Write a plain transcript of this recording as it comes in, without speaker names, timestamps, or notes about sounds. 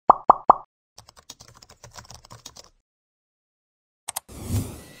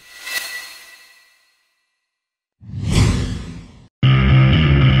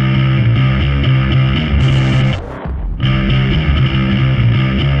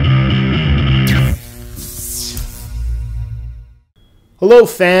Hello,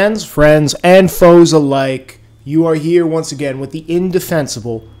 fans, friends, and foes alike. You are here once again with the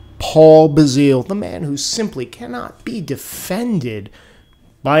indefensible Pawl BAzile, the man who simply cannot be defended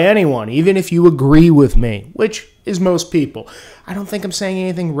by anyone, even if you agree with me, which is most people. I don't think I'm saying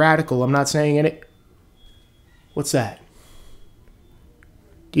anything radical. I'm not saying any... What's that?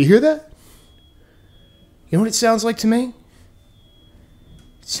 Do you hear that? You know what it sounds like to me?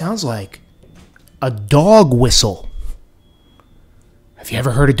 It sounds like a dog whistle. Have you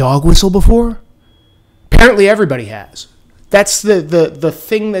ever heard a dog whistle before? Apparently everybody has. That's the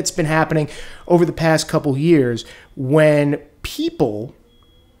thing that's been happening over the past couple years when people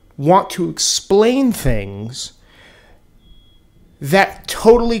want to explain things that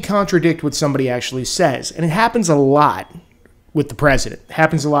totally contradict what somebody actually says. And it happens a lot with the president. It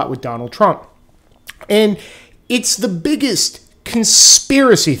happens a lot with Donald Trump. And it's the biggest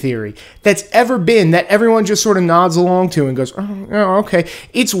conspiracy theory that's ever been that everyone just sort of nods along to and goes, oh, okay.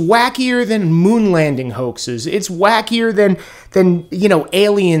 It's wackier than moon landing hoaxes. It's wackier than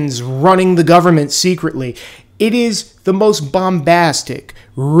aliens running the government secretly. It is the most bombastic,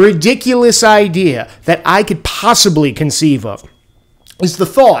 ridiculous idea that I could possibly conceive of. Is the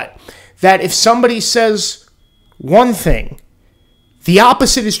thought that if somebody says one thing, the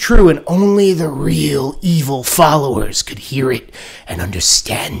opposite is true, and only the real evil followers could hear it and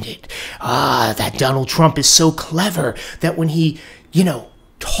understand it. That Donald Trump is so clever that when he,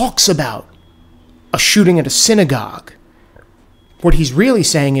 talks about a shooting at a synagogue, what he's really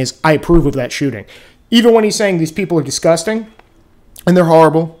saying is, I approve of that shooting. Even when he's saying these people are disgusting, and they're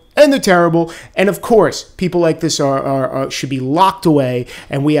horrible, and they're terrible, and of course, people like this should be locked away,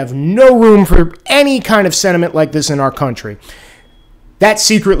 and we have no room for any kind of sentiment like this in our country. That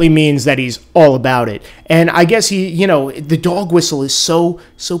secretly means that he's all about it. And I guess the dog whistle is so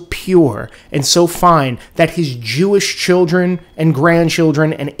pure and so fine that his Jewish children and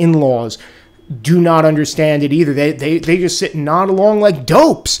grandchildren and in-laws do not understand it either. They just sit and nod along like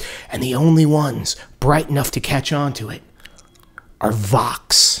dopes. And the only ones bright enough to catch on to it are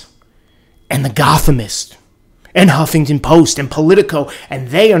Vox and The Gothamist and Huffington Post and Politico. And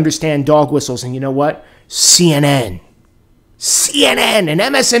they understand dog whistles. And you know what? CNN and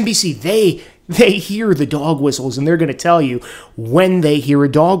MSNBC, they hear the dog whistles, and they're going to tell you when they hear a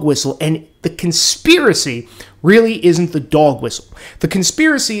dog whistle. And the conspiracy really isn't the dog whistle. The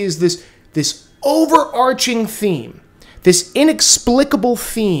conspiracy is this overarching theme, this inexplicable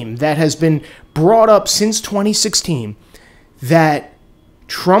theme that has been brought up since 2016, that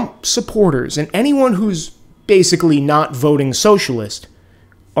Trump supporters and anyone who's basically not voting socialist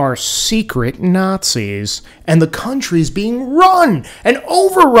are secret Nazis, and the country's being run and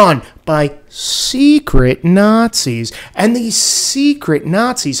overrun by secret Nazis. And these secret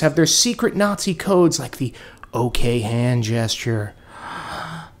Nazis have their secret Nazi codes like the okay hand gesture.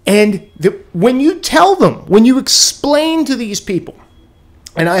 And when you tell them, when you explain to these people,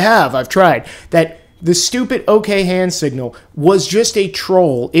 and I've tried, that the stupid okay hand signal was just a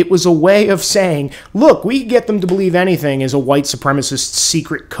troll. It was a way of saying, look, we can get them to believe anything is a white supremacist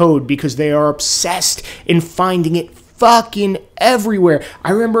secret code because they are obsessed in finding it fucking everywhere.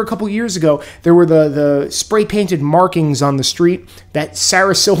 I remember a couple years ago, there were the spray-painted markings on the street that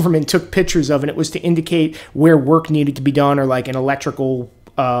Sarah Silverman took pictures of, and it was to indicate where work needed to be done or like an electrical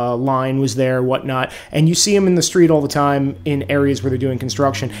line was there, whatnot, and you see them in the street all the time in areas where they're doing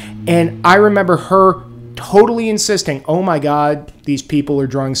construction. And I remember her totally insisting, oh my God, these people are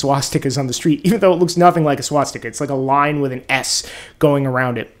drawing swastikas on the street, even though it looks nothing like a swastika. It's like a line with an S going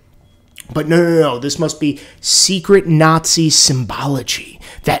around it. But no, this must be secret Nazi symbology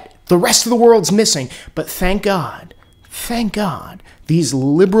that the rest of the world's missing. But thank God, these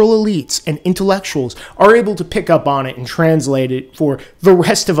liberal elites and intellectuals are able to pick up on it and translate it for the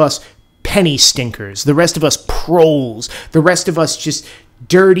rest of us penny stinkers, the rest of us proles, the rest of us just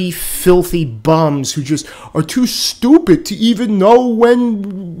dirty, filthy bums who just are too stupid to even know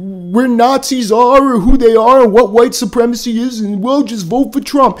where Nazis are or who they are or what white supremacy is, and we'll just vote for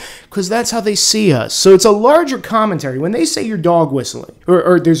Trump because that's how they see us. So it's a larger commentary. When they say you're dog whistling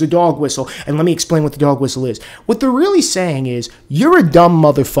or there's a dog whistle, and let me explain what the dog whistle is. What they're really saying is you're a dumb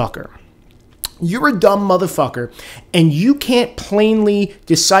motherfucker. You're a dumb motherfucker, and you can't plainly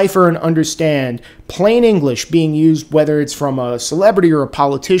decipher and understand plain English being used, whether it's from a celebrity or a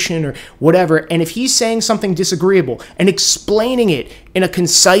politician or whatever. And if he's saying something disagreeable and explaining it in a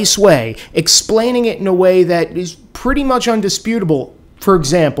concise way, explaining it in a way that is pretty much undisputable, for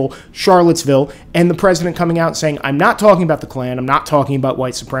example, Charlottesville, and the president coming out saying, I'm not talking about the Klan, I'm not talking about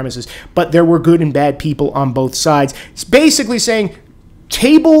white supremacists, but there were good and bad people on both sides. It's basically saying,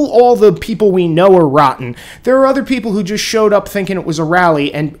 table all the people we know are rotten. There are other people who just showed up thinking it was a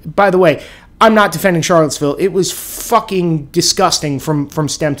rally. And by the way, I'm not defending Charlottesville. It was fucking disgusting from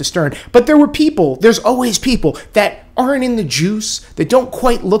stem to stern. But there were people, there's always people that aren't in the juice, that don't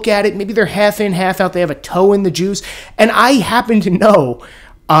quite look at it. Maybe they're half in, half out. They have a toe in the juice. And I happen to know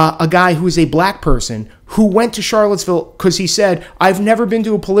a guy who is a black person who went to Charlottesville because he said, I've never been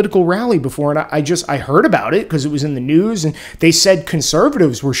to a political rally before, and I heard about it because it was in the news, and they said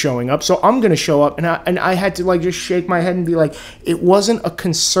conservatives were showing up, so I'm going to show up. And I had to like just shake my head and be like, it wasn't a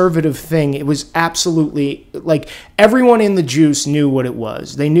conservative thing. It was absolutely, like, everyone in the juice knew what it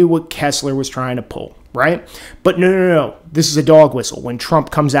was. They knew what Kessler was trying to pull, right? But no. This is a dog whistle. When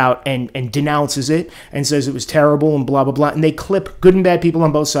Trump comes out and denounces it and says it was terrible and blah, blah, blah, and they clip good and bad people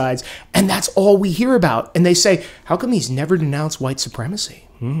on both sides, and that's all we hear about. And they say, how come he's never denounced white supremacy?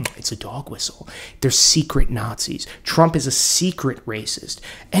 It's a dog whistle. They're secret Nazis. Trump is a secret racist.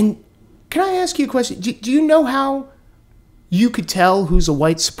 And can I ask you a question? Do you know how you could tell who's a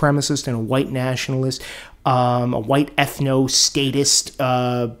white supremacist and a white nationalist, a white ethno-statist?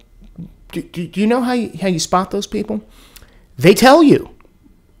 Do you know how you spot those people? They tell you.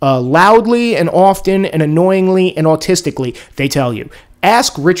 Loudly and often and annoyingly and autistically, they tell you.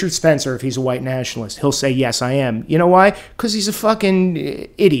 Ask Richard Spencer if he's a white nationalist. He'll say, yes, I am. You know why? Because he's a fucking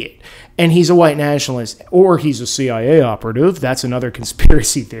idiot. And he's a white nationalist. Or he's a CIA operative. That's another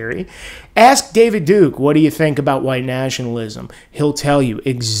conspiracy theory. Ask David Duke, what do you think about white nationalism? He'll tell you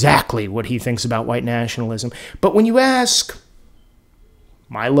exactly what he thinks about white nationalism. But when you ask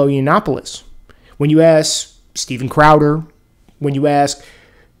Milo Yiannopoulos, when you ask Steven Crowder, when you ask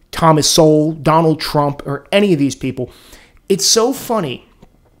Thomas Sowell, Donald Trump, or any of these people, it's so funny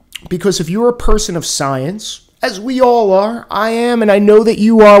because if you're a person of science, as we all are, I am, and I know that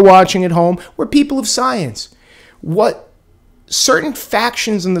you are watching at home, we're people of science. What certain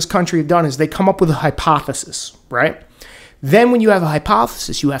factions in this country have done is they come up with a hypothesis, right? Then when you have a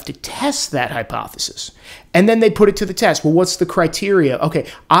hypothesis, you have to test that hypothesis. And then they put it to the test. Well, what's the criteria? Okay,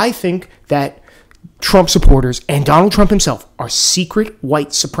 I think that Trump supporters and Donald Trump himself are secret white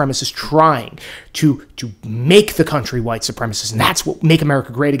supremacists trying to make the country white supremacists. And that's what Make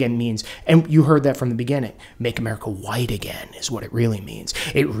America Great Again means. And you heard that from the beginning. Make America white again is what it really means.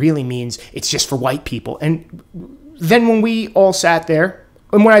 It really means it's just for white people. And then when we all sat there,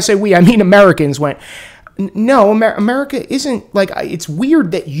 and when I say we, I mean Americans, went, no, America isn't, like, it's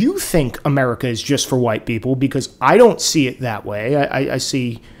weird that you think America is just for white people because I don't see it that way. I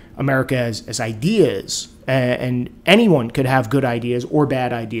see America as ideas, and anyone could have good ideas or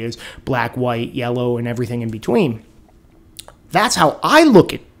bad ideas, black, white, yellow, and everything in between. That's how I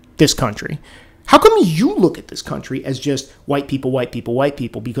look at this country. How come you look at this country as just white people, white people, white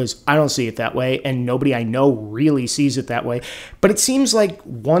people? Because I don't see it that way, and nobody I know really sees it that way. But it seems like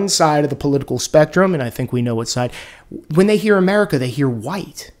one side of the political spectrum, and I think we know what side, when they hear America, they hear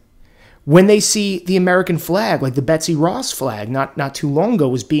white. When they see the American flag, like the Betsy Ross flag, not too long ago,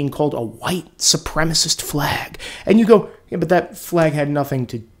 was being called a white supremacist flag. And you go, yeah, but that flag had nothing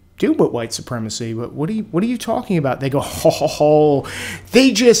to do with white supremacy. But what are you talking about? They go, ho.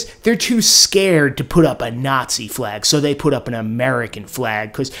 They're too scared to put up a Nazi flag, so they put up an American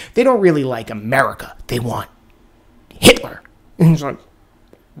flag because they don't really like America. They want Hitler. And it's like,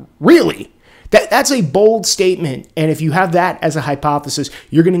 really? That's a bold statement, and if you have that as a hypothesis,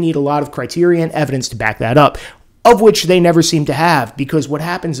 you're going to need a lot of criteria and evidence to back that up, of which they never seem to have, because what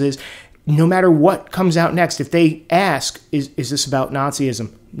happens is, no matter what comes out next, if they ask, is this about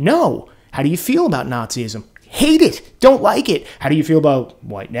Nazism? No. How do you feel about Nazism? Hate it. Don't like it. How do you feel about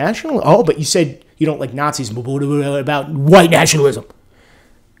white nationalism? Oh, but you said you don't like Nazism, but what about white nationalism?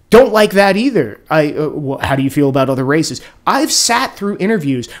 Don't like that either. How do you feel about other races? I've sat through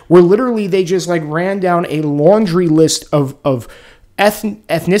interviews where literally they just like ran down a laundry list of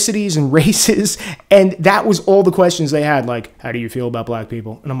ethnicities and races, and that was all the questions they had. Like, how do you feel about black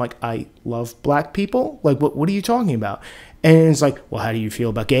people? And I'm like, I love black people. Like, what are you talking about? And it's like, well, how do you feel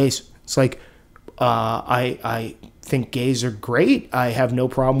about gays? It's like, I think gays are great. I have no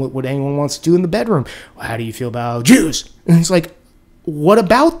problem with what anyone wants to do in the bedroom. Well, how do you feel about Jews? And it's like, what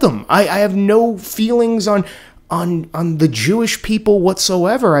about them? I have no feelings on the Jewish people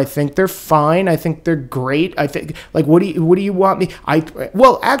whatsoever. I think they're fine. I think they're great. I think, like, what do you want me?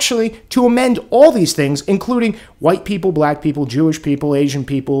 Well, actually, to amend all these things, including white people, black people, Jewish people, Asian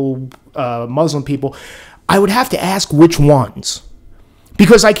people, Muslim people, I would have to ask which ones.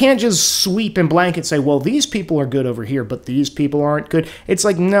 Because I can't just sweep and blanket say, well, these people are good over here, but these people aren't good. It's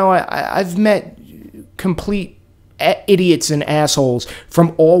like, no, I've met complete idiots and assholes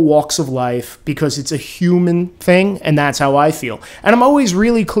from all walks of life because it's a human thing, and that's how I feel. And I'm always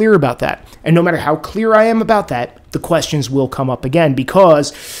really clear about that. And no matter how clear I am about that, the questions will come up again,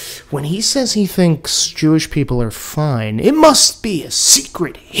 because when he says he thinks Jewish people are fine, it must be a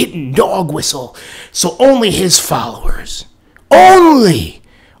secret hidden dog whistle, so only his followers, only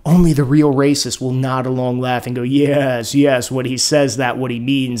the real racist will nod along, laugh, and go, yes, what he says, that what he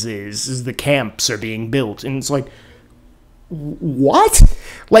means is the camps are being built. And it's like, what?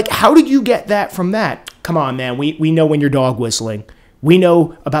 Like, how did you get that from that? Come on, man, we know when you're dog whistling. We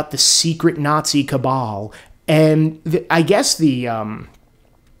know about the secret Nazi cabal. And I guess their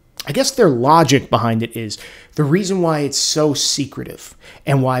logic behind it is the reason why it's so secretive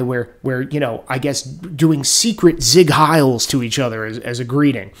and why we're I guess doing secret Zig Heils to each other as a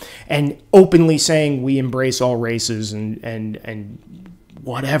greeting and openly saying we embrace all races and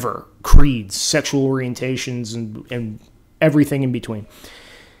whatever creeds, sexual orientations, and everything in between.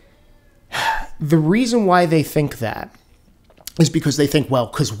 The reason why they think that is because they think, well,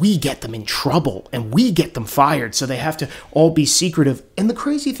 because we get them in trouble and we get them fired, so they have to all be secretive. And the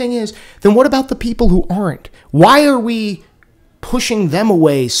crazy thing is, then what about the people who aren't? Why are we pushing them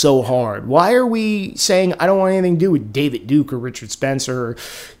away so hard? Why are we saying, I don't want anything to do with David Duke or Richard Spencer or,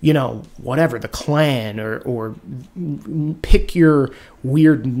 whatever, the Klan, or pick your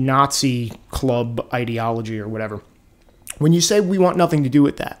weird Nazi club ideology or whatever? When you say we want nothing to do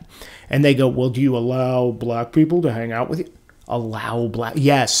with that, and they go, well, do you allow black people to hang out with you? Allow black?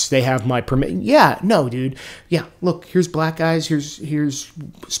 Yes, they have my permission. Yeah, no, dude. Yeah, look, here's black guys, here's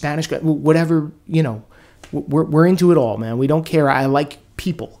Spanish guys, whatever, we're into it all, man. We don't care. I like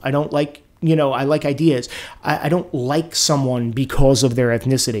people. I don't like, I like ideas. I don't like someone because of their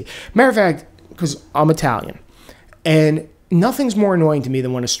ethnicity. Matter of fact, because I'm Italian, and nothing's more annoying to me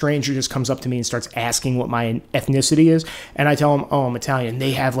than when a stranger just comes up to me and starts asking what my ethnicity is, and I tell them, oh, I'm Italian.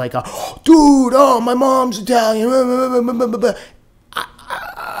 They have like a, dude, oh, my mom's Italian.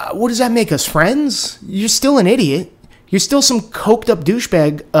 What does that make us, friends? You're still an idiot. You're still some coked up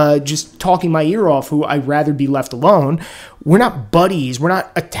douchebag just talking my ear off who I'd rather be left alone. We're not buddies. We're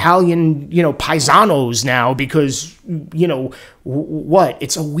not Italian, paisanos now because, what?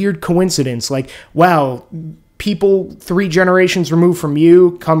 It's a weird coincidence. Like, wow, people 3 generations removed from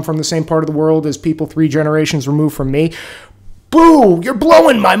you come from the same part of the world as people 3 generations removed from me. Boo! You're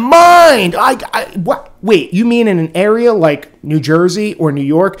blowing my mind! What? Wait, you mean in an area like New Jersey or New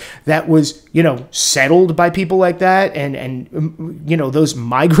York that was, settled by people like that, and those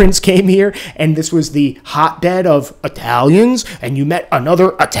migrants came here, and this was the hotbed of Italians, and you met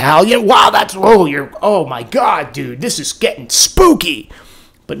another Italian? Wow, oh my God, dude, this is getting spooky.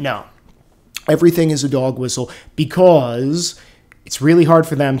 But no. Everything is a dog whistle because it's really hard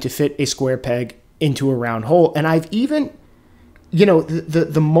for them to fit a square peg into a round hole. And I've even,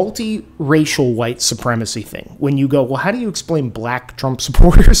 the multiracial white supremacy thing, when you go, well, how do you explain black Trump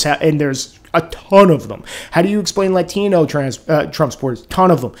supporters? And there's a ton of them. How do you explain Latino Trump supporters?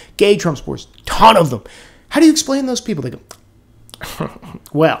 Ton of them. Gay Trump supporters? Ton of them. How do you explain those people? They go,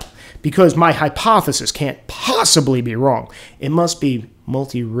 well, because my hypothesis can't possibly be wrong. It must be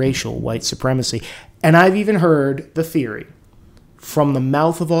multiracial white supremacy. And I've even heard the theory from the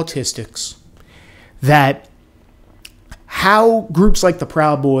mouth of autistics that how groups like the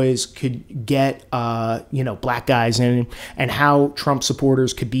Proud Boys could get, black guys in, and how Trump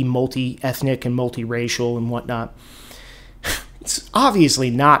supporters could be multi-ethnic and multiracial and whatnot. It's obviously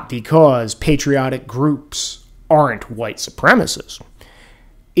not because patriotic groups aren't white supremacists.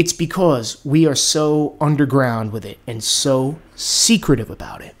 It's because we are so underground with it and so secretive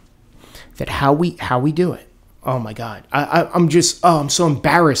about it that how we do it. Oh my God. I'm so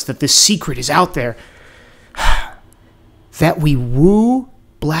embarrassed that this secret is out there. That we woo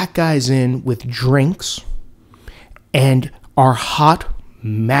black guys in with drinks and our hot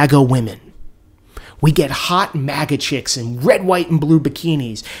MAGA women. We get hot MAGA chicks in red, white, and blue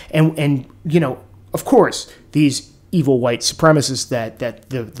bikinis. And of course, these evil white supremacists that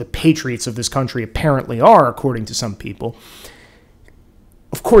the patriots of this country apparently are, according to some people.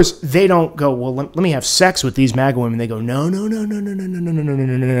 Of course, they don't go, well, let me have sex with these MAGA women. They go, no.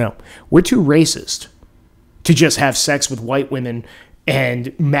 We're too racist to just have sex with white women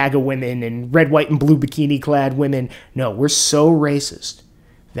and MAGA women and red, white, and blue bikini clad women. No, we're so racist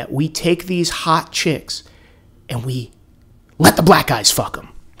that we take these hot chicks and we let the black guys fuck them.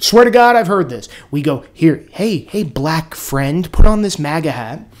 Swear to God, I've heard this. We go, here, hey, black friend, put on this MAGA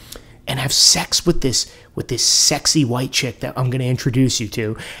hat, and have sex with this sexy white chick that I'm going to introduce you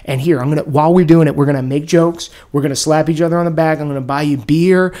to. And here, while we're doing it, we're going to make jokes. We're going to slap each other on the back. I'm going to buy you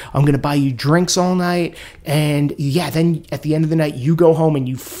beer. I'm going to buy you drinks all night. And yeah, then at the end of the night, you go home and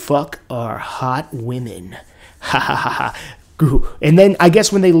you fuck our hot women. Ha ha ha ha. And then I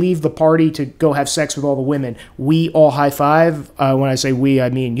guess when they leave the party to go have sex with all the women, we all high five. When I say we, I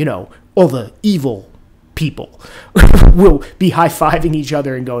mean, you know, all the evil people will be high-fiving each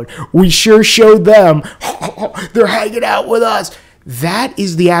other and going, we sure showed them. They're hanging out with us. That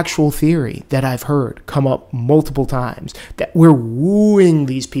is the actual theory that I've heard come up multiple times, that we're wooing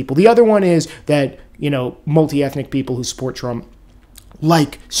these people. The other one is that, you know, multi-ethnic people who support Trump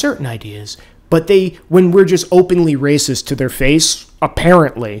like certain ideas, but when we're just openly racist to their face,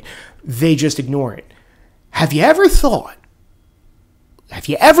 apparently, they just ignore it. Have you ever thought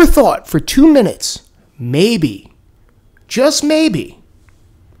for 2 minutes, maybe, just maybe,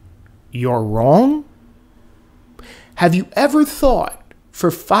 you're wrong? Have you ever thought for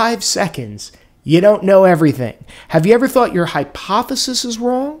 5 seconds you don't know everything? Have you ever thought your hypothesis is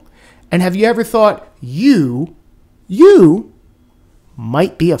wrong? And have you ever thought you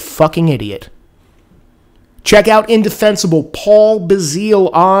might be a fucking idiot? Check out Indefensible Pawl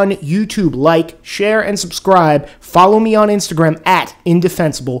BAzile on YouTube. Like, share, and subscribe. Follow me on Instagram at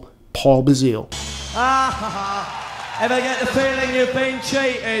Indefensible Pawl BAzile. Ever get the feeling you've been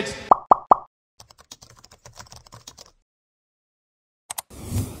cheated?